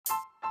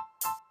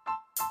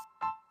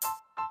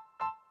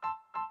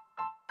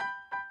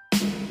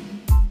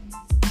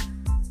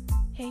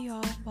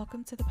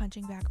Welcome to the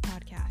Punching Bag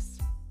Podcast.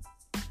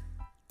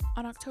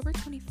 On October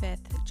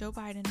 25th, Joe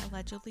Biden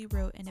allegedly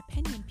wrote an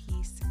opinion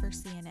piece for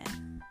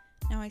CNN.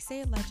 Now, I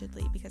say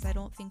allegedly because I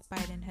don't think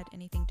Biden had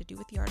anything to do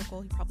with the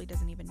article. He probably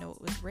doesn't even know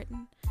it was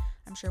written.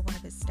 I'm sure one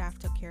of his staff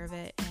took care of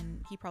it,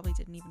 and he probably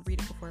didn't even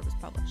read it before it was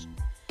published.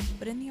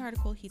 But in the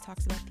article, he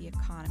talks about the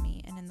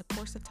economy, and in the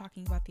course of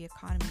talking about the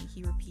economy,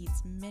 he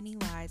repeats many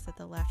lies that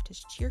the left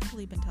has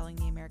cheerfully been telling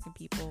the American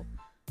people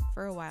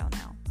for a while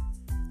now.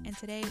 And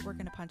today, we're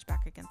going to punch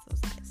back against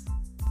those lies.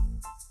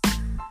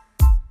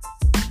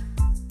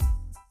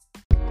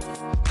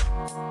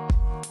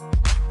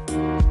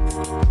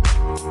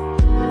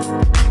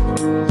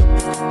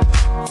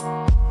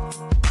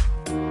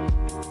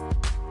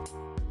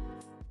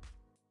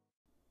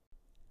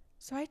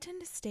 So I tend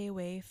to stay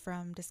away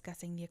from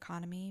discussing the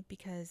economy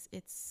because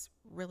it's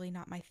really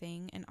not my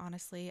thing, and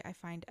honestly, I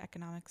find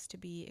economics to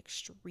be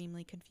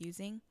extremely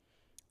confusing.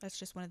 That's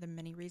just one of the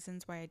many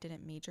reasons why I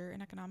didn't major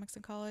in economics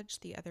in college,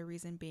 the other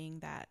reason being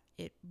that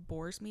it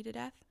bores me to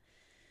death.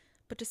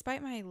 But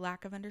despite my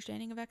lack of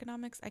understanding of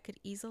economics, I could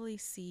easily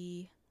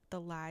see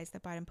the lies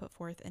that Biden put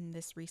forth in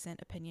this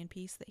recent opinion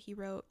piece that he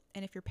wrote.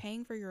 And if you're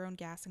paying for your own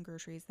gas and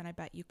groceries, then I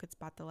bet you could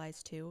spot the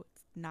lies too.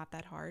 It's not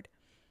that hard.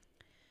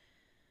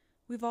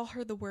 We've all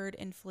heard the word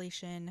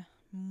inflation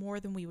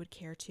more than we would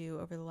care to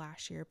over the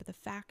last year, but the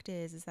fact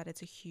is that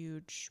it's a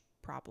huge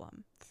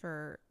problem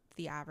for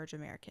the average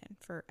American,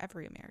 for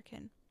every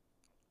American.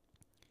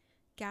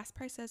 Gas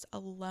prices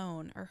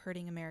alone are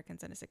hurting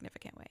Americans in a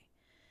significant way.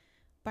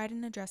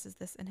 Biden addresses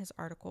this in his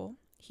article.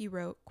 He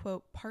wrote,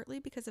 quote, "Partly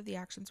because of the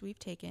actions we've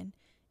taken,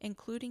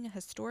 including a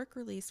historic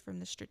release from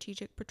the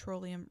Strategic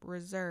Petroleum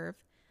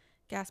Reserve,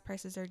 gas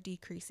prices are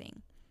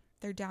decreasing.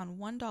 They're down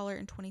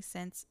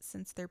 $1.20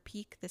 since their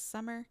peak this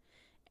summer,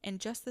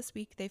 and just this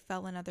week they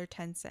fell another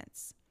 10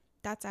 cents.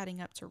 That's adding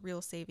up to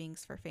real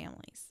savings for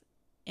families."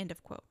 End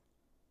of quote.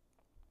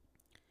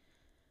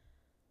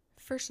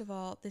 First of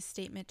all, this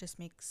statement just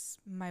makes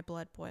my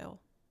blood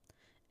boil.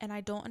 And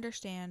I don't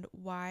understand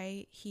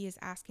why he is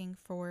asking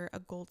for a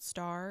gold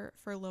star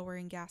for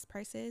lowering gas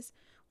prices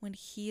when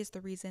he is the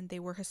reason they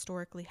were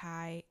historically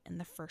high in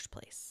the first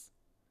place.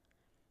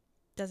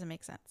 Doesn't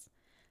make sense.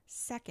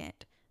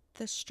 Second,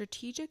 the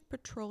Strategic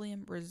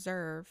Petroleum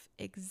Reserve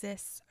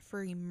exists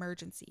for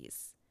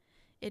emergencies.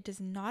 It does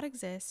not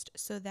exist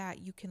so that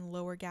you can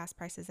lower gas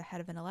prices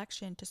ahead of an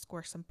election to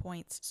score some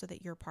points so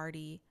that your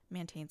party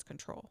maintains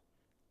control.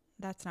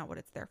 That's not what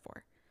it's there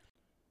for.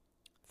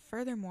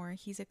 Furthermore,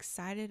 he's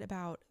excited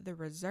about the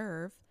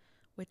reserve,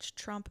 which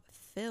Trump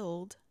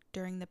filled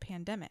during the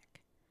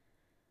pandemic.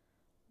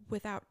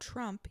 Without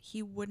Trump,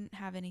 he wouldn't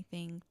have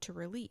anything to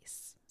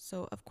release.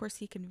 So, of course,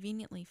 he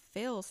conveniently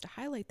fails to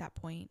highlight that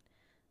point,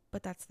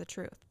 but that's the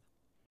truth.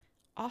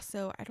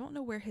 Also, I don't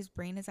know where his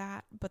brain is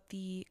at, but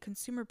the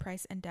Consumer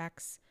Price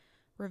Index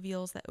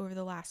reveals that over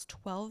the last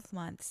 12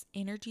 months,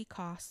 energy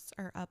costs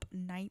are up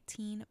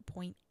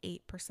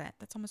 19.8%.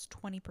 That's almost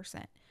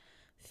 20%.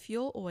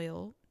 Fuel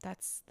oil,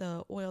 that's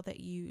the oil that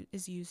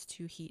is used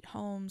to heat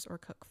homes or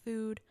cook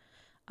food,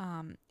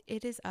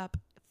 it is up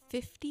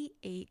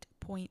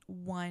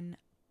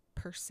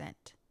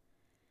 58.1%.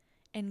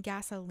 And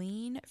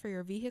gasoline for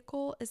your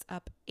vehicle is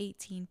up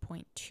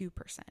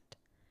 18.2%.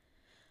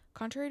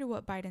 Contrary to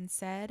what Biden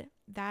said,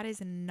 that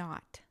is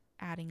not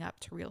adding up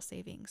to real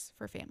savings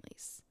for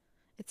families.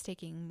 It's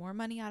taking more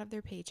money out of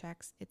their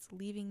paychecks. It's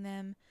leaving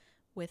them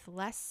with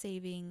less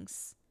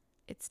savings.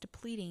 It's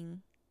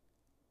depleting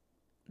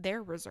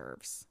their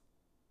reserves.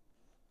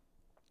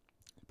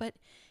 But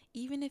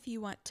even if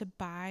you want to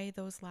buy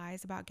those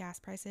lies about gas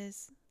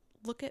prices,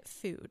 look at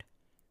food.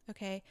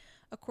 Okay,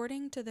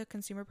 according to the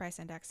Consumer Price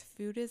Index,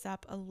 food is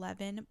up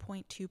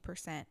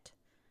 11.2%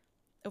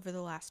 over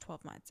the last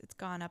 12 months. It's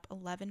gone up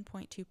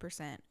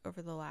 11.2%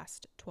 over the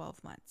last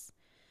 12 months.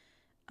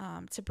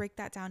 To break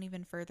that down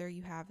even further,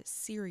 you have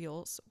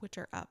cereals, which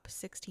are up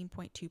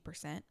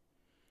 16.2%.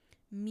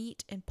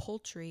 Meat and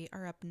poultry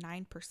are up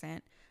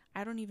 9%.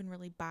 I don't even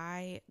really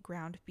buy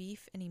ground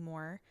beef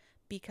anymore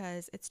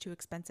because it's too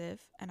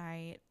expensive and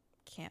I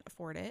can't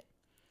afford it.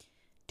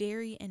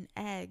 Dairy and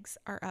eggs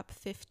are up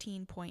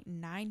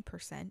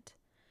 15.9%.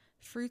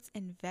 Fruits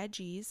and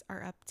veggies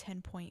are up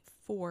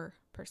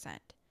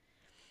 10.4%.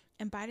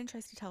 And Biden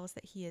tries to tell us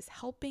that he is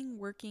helping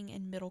working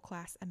and middle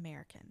class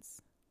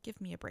Americans.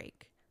 Give me a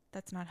break.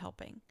 That's not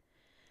helping.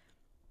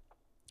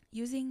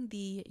 Using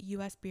the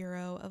U.S.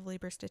 Bureau of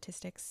Labor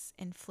Statistics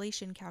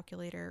inflation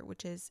calculator,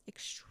 which is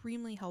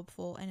extremely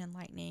helpful and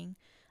enlightening.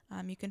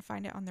 You can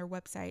find it on their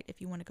website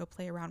if you want to go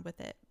play around with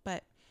it.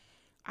 But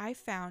I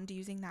found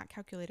using that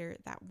calculator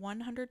that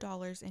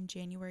 $100 in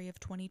January of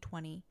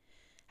 2020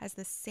 has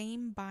the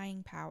same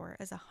buying power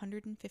as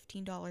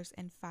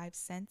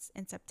 $115.05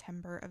 in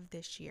September of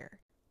this year.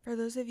 For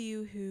those of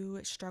you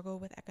who struggle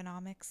with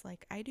economics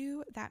like I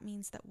do, that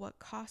means that what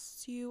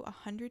costs you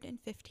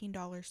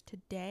 $115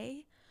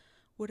 today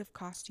would have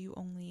cost you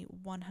only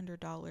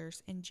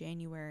 $100 in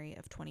January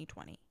of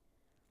 2020.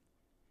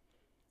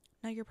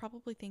 Now you're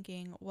probably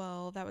thinking,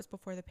 well, that was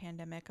before the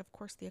pandemic. Of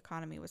course the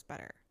economy was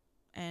better.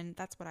 And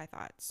that's what I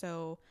thought.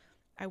 So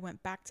I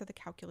went back to the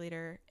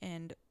calculator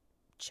and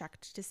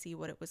checked to see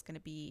what it was going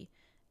to be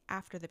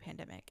after the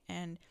pandemic.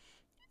 And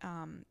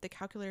the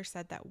calculator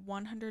said that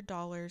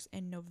 $100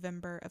 in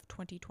November of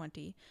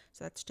 2020,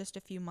 so that's just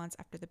a few months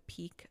after the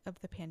peak of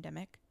the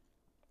pandemic,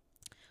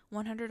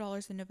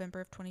 $100 in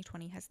November of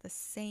 2020 has the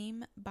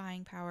same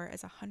buying power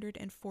as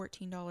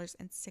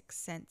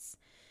 $114.06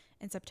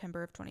 in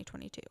September of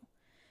 2022.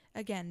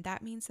 Again,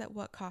 that means that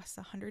what costs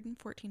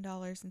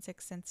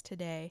 $114.06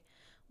 today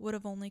would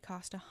have only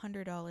cost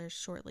 $100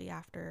 shortly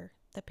after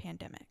the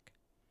pandemic.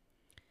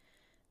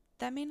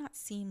 That may not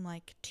seem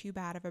like too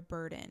bad of a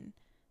burden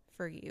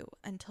for you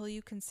until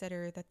you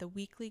consider that the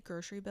weekly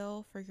grocery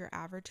bill for your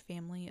average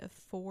family of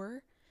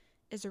 4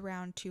 is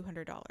around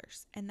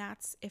 $200. And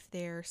that's if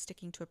they're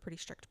sticking to a pretty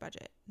strict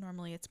budget.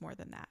 Normally it's more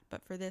than that,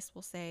 but for this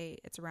we'll say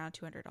it's around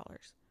 $200.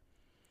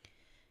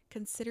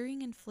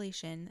 Considering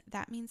inflation,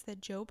 that means that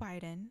Joe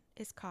Biden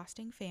is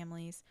costing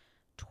families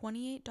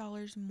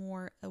 $28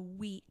 more a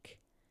week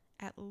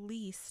at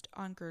least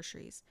on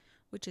groceries,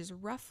 which is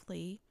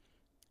roughly,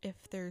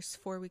 if there's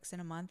 4 weeks in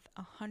a month,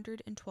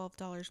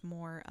 $112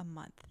 more a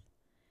month.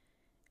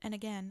 And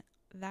again,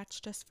 that's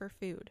just for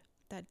food.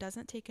 That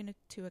doesn't take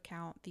into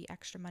account the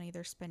extra money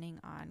they're spending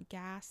on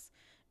gas,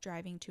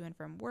 driving to and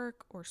from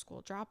work or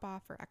school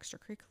drop-off or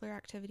extracurricular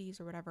activities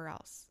or whatever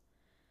else.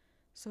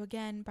 So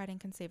again, Biden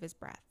can save his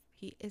breath.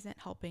 He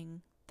isn't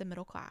helping the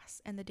middle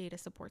class, and the data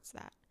supports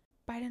that.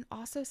 Biden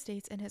also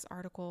states in his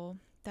article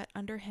that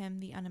under him,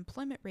 the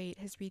unemployment rate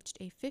has reached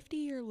a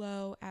 50-year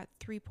low at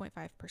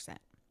 3.5%.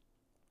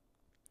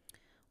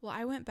 Well,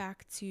 I went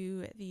back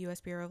to the U.S.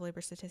 Bureau of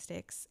Labor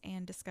Statistics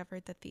and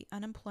discovered that the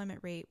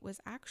unemployment rate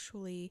was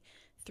actually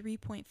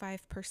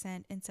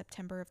 3.5% in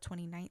September of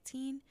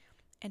 2019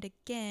 and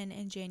again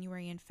in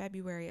January and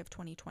February of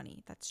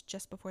 2020. That's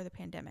just before the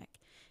pandemic.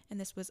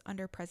 And this was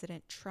under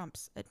President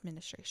Trump's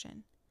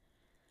administration.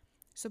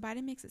 So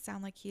Biden makes it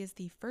sound like he is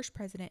the first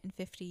president in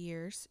 50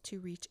 years to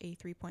reach a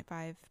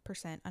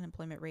 3.5%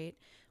 unemployment rate,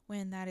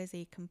 when that is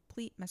a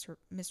complete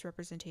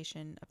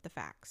misrepresentation of the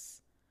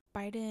facts.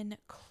 Biden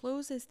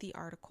closes the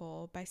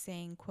article by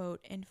saying,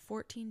 quote, "In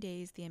 14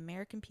 days, the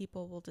American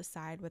people will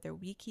decide whether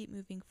we keep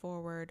moving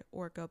forward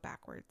or go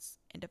backwards,"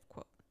 end of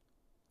quote.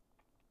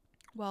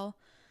 Well,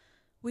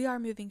 we are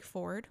moving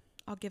forward.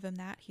 I'll give him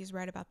that. He's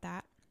right about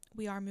that.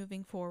 We are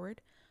moving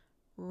forward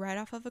right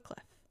off of a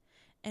cliff.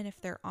 And if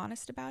they're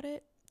honest about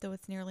it, though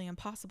it's nearly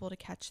impossible to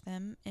catch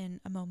them in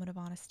a moment of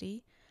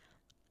honesty,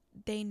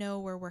 they know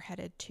where we're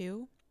headed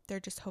to. They're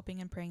just hoping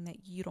and praying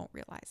that you don't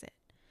realize it.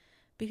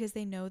 Because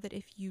they know that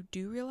if you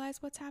do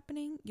realize what's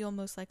happening, you'll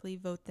most likely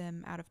vote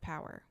them out of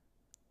power.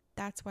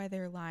 That's why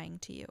they're lying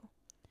to you.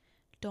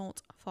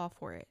 Don't fall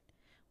for it.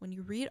 When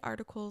you read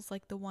articles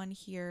like the one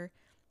here,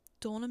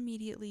 don't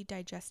immediately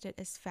digest it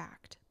as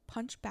fact.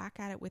 Punch back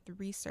at it with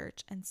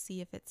research and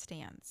see if it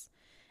stands.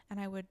 And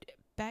I would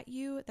bet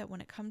you that when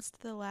it comes to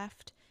the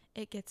left,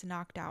 it gets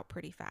knocked out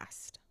pretty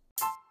fast.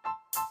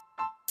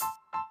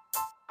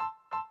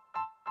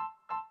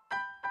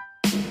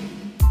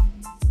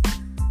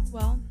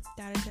 Well,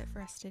 that is it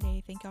for us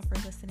today. Thank y'all for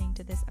listening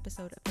to this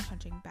episode of the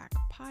Punching Back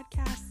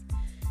Podcast.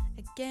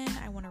 Again,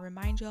 I want to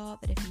remind y'all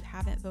that if you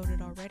haven't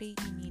voted already,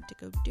 you need to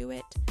go do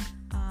it.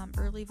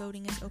 Early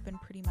voting is open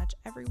pretty much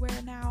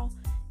everywhere now,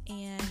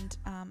 and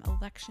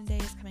Election Day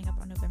is coming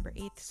up on November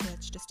 8th, so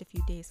that's just a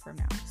few days from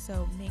now.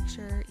 So make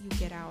sure you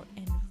get out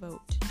and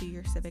vote. Do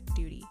your civic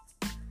duty.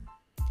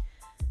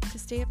 To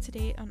stay up to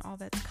date on all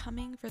that's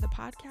coming for the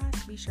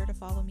podcast, be sure to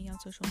follow me on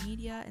social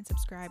media and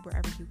subscribe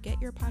wherever you get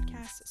your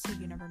podcasts so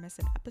you never miss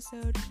an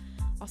episode.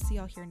 I'll see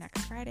y'all here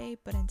next Friday,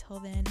 but until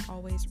then,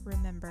 always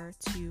remember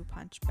to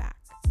punch back.